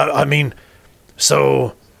 I mean,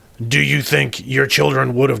 so do you think your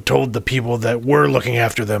children would have told the people that were looking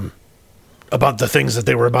after them about the things that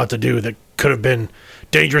they were about to do that could have been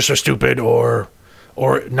dangerous or stupid or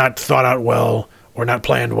not thought out well or not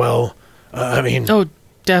planned well? I mean... Oh,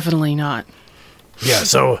 definitely not. Yeah,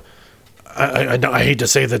 so I hate to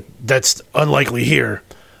say that that's unlikely here,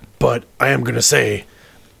 but I am going to say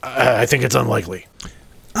I think it's unlikely.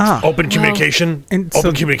 Open communication.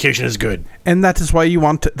 Open communication is good. And that is why you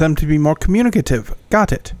want them to be more communicative.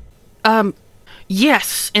 Got it.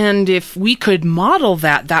 Yes, and if we could model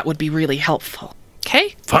that, that would be really helpful.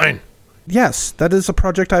 Okay? Fine. Yes, that is a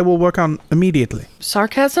project I will work on immediately.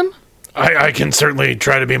 Sarcasm? I can certainly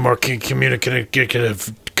try to be more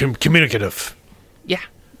communicative. Yeah.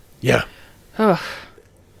 Yeah. Ugh.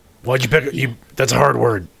 Why'd you pick? That's a hard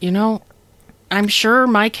word. You know, I'm sure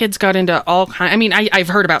my kids got into all kinds... I mean, I've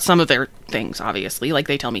heard about some of their things, obviously. Like,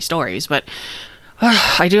 they tell me stories, but...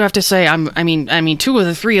 I do have to say, I mean, 2 of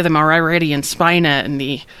the 3 of them are already in Spinet, and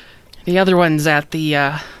the other one's at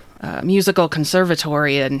the musical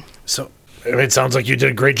conservatory, and... So, it sounds like you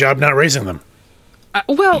did a great job not raising them.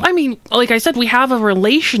 Well, I mean, like I said, we have a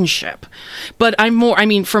relationship, but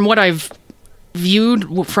from what I've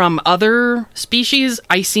viewed from other species,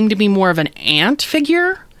 I seem to be more of an aunt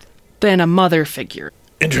figure than a mother figure.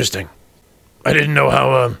 Interesting. I didn't know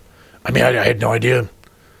how, I had no idea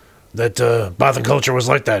that Bothan culture was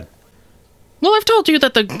like that. Well, I've told you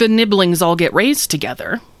that the Nibblings all get raised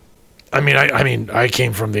together. I mean, I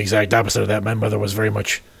came from the exact opposite of that. My mother was very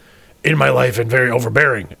much in my life and very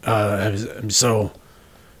overbearing. So,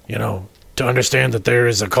 to understand that there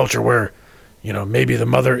is a culture where, maybe the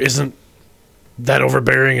mother isn't that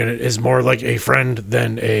overbearing and it is more like a friend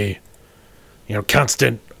than a,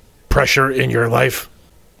 constant pressure in your life.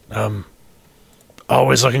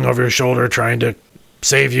 Always looking over your shoulder, trying to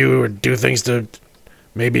save you or do things to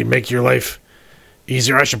maybe make your life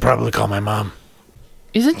easier. I should probably call my mom.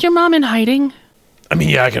 Isn't your mom in hiding? I mean,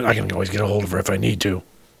 yeah, I can always get a hold of her if I need to.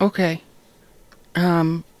 Okay.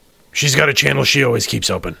 She's got a channel she always keeps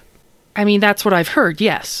open. I mean, that's what I've heard,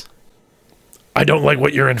 yes. I don't like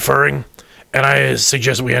what you're inferring, and I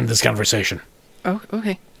suggest we end this conversation. Oh,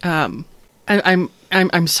 okay.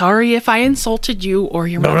 I'm sorry if I insulted you or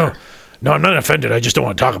your mother. No, I'm not offended. I just don't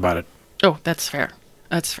want to talk about it. Oh, that's fair.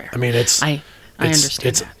 That's fair. I mean, I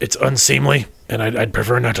understand. It's unseemly, and I'd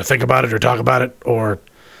prefer not to think about it or talk about it or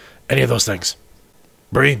any of those things.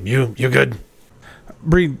 Bree, you good?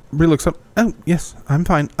 Bree looks up. Oh, yes, I'm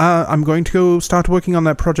fine. I'm going to go start working on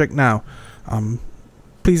that project now.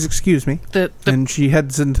 Please excuse me. And she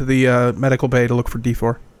heads into the medical bay to look for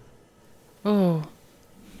D4. Oh.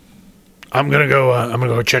 I'm gonna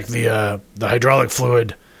go check the hydraulic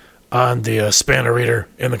fluid on the spanner reader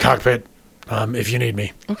in the cockpit. If you need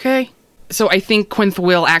me. Okay. So I think Quinth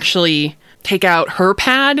will actually take out her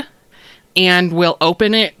pad and will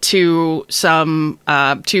open it to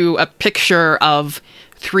to a picture of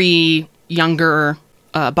 3 younger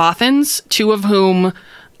Bothans, 2 of whom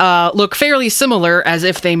look fairly similar, as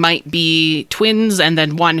if they might be twins, and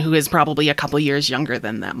then one who is probably a couple years younger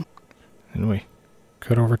than them. And we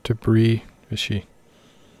cut over to Bree as she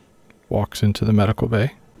walks into the medical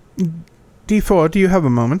bay. D4, do you have a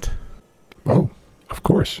moment? Oh, of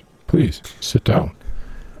course. Please, sit down.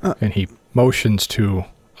 And he motions to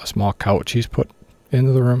a small couch he's put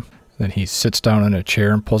into the room. Then he sits down in a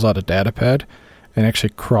chair and pulls out a data pad and actually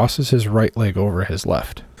crosses his right leg over his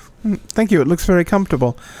left. Thank you. It looks very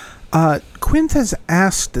comfortable. Quinth has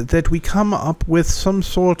asked that we come up with some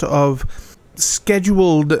sort of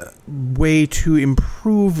scheduled way to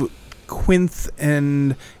improve Quinth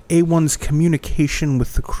and A1's communication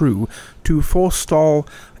with the crew to forestall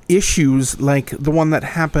issues like the one that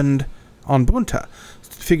happened on Bunta,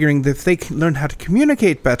 figuring that if they can learn how to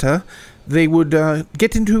communicate better, they would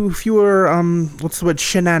get into fewer,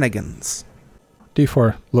 shenanigans.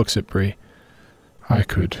 D4 looks at Bree. I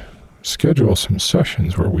could schedule some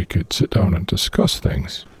sessions where we could sit down and discuss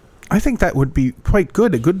things. I think that would be quite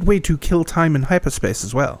good, a good way to kill time in hyperspace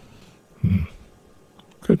as well.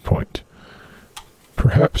 Good point.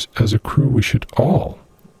 Perhaps as a crew we should all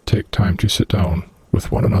take time to sit down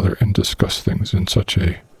with one another and discuss things in such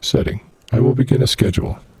a setting. I will begin a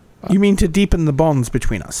schedule. You mean to deepen the bonds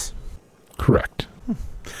between us? Correct.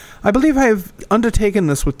 I believe I have undertaken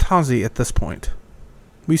this with Tazi at this point.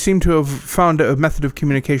 We seem to have found a method of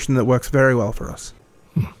communication that works very well for us.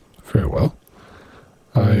 Very well.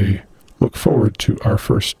 I look forward to our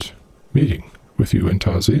first meeting with you and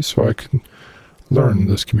Tazi so I can learn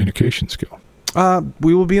this communication skill.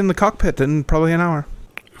 We will be in the cockpit in probably an hour.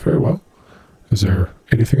 Very well. Is there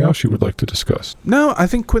anything else you would like to discuss? No, I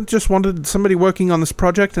think Quint just wanted somebody working on this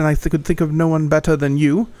project, and I could think of no one better than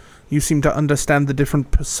you. You seem to understand the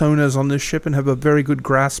different personas on this ship and have a very good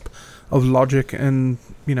grasp of logic and,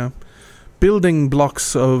 building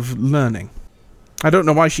blocks of learning. I don't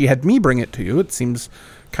know why she had me bring it to you. It seems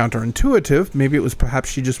counterintuitive. Maybe it was perhaps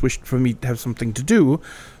she just wished for me to have something to do,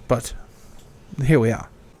 but here we are.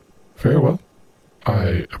 Very well.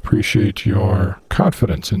 I appreciate your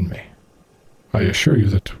confidence in me. I assure you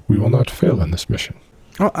that we will not fail in this mission.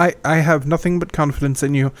 Oh, I have nothing but confidence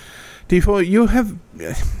in you. D4, you have...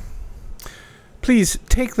 Please,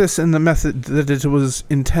 take this in the method that it was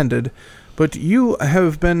intended, but you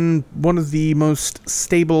have been one of the most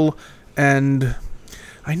stable and...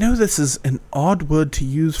 I know this is an odd word to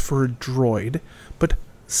use for a droid, but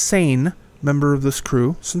sane member of this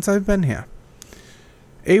crew since I've been here.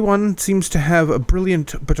 A1 seems to have a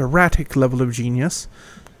brilliant but erratic level of genius.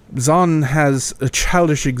 Zahn has a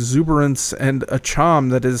childish exuberance and a charm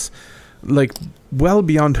that is, well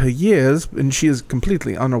beyond her years, and she is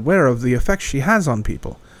completely unaware of the effect she has on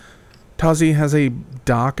people. Tazi has a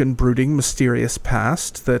dark and brooding, mysterious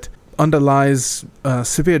past that underlies a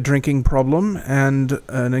severe drinking problem and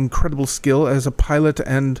an incredible skill as a pilot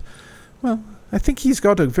and, I think he's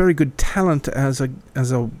got a very good talent as a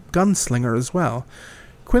gunslinger as well.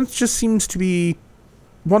 Quince just seems to be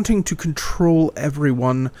wanting to control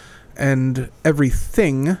everyone and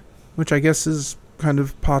everything, which I guess is kind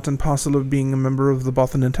of part and parcel of being a member of the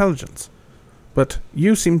Bothan intelligence. But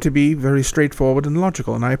you seem to be very straightforward and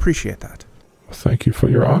logical, and I appreciate that. Well, thank you for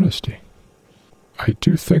your honesty. I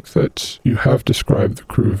do think that you have described the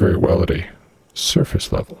crew very well at a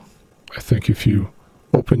surface level. I think if you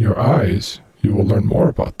open your eyes, you will learn more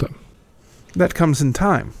about them. That comes in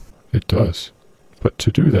time. It does. But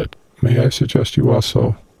to do that, may I suggest you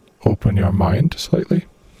also open your mind slightly?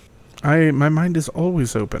 My mind is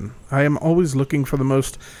always open. I am always looking for the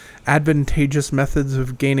most advantageous methods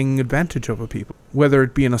of gaining advantage over people, whether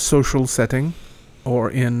it be in a social setting or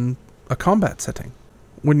in a combat setting.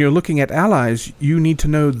 When you're looking at allies, you need to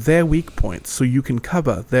know their weak points so you can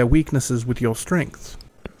cover their weaknesses with your strengths.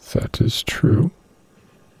 That is true.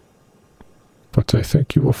 But I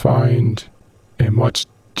think you will find a much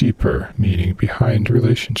deeper meaning behind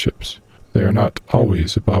relationships. They are not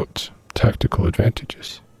always about tactical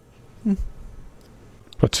advantages.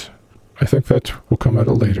 But I think that will come at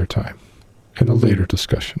a later time, in a later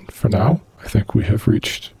discussion. For now, I think we have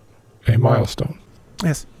reached a milestone.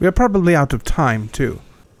 Yes, we are probably out of time, too.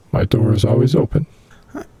 My door is always open.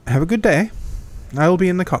 Have a good day. I will be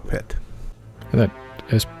in the cockpit. And then,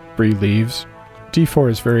 as Bree leaves,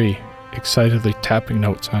 D4 is very excitedly tapping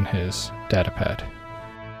notes on his datapad.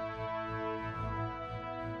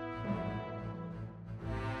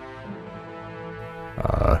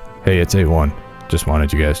 Hey, it's A1. Just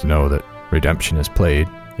wanted you guys to know that Redemption is played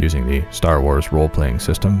using the Star Wars role-playing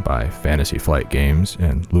system by Fantasy Flight Games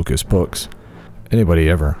and Lucas Books. Anybody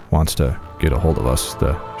ever wants to get a hold of us,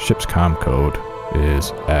 the ship's comm code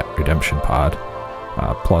is @RedemptionPod.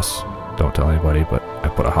 Plus, don't tell anybody, but I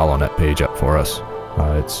put a HoloNet page up for us.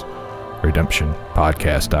 It's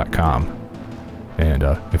redemptionpodcast.com. And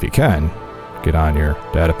if you can, get on your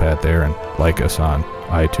datapad there and like us on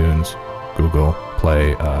iTunes, Google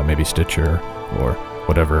Play, maybe Stitcher, or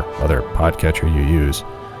whatever other podcatcher you use.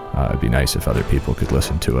 It'd be nice if other people could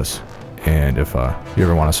listen to us. And if you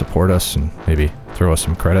ever want to support us and maybe throw us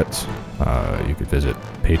some credits, you could visit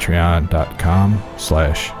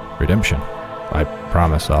patreon.com/redemption. I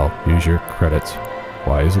promise I'll use your credits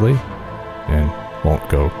wisely and won't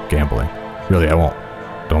go gambling. Really, I won't.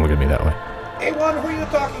 Don't look at me that way. A1, who are you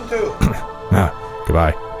talking to?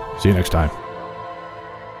 Goodbye. See you next time.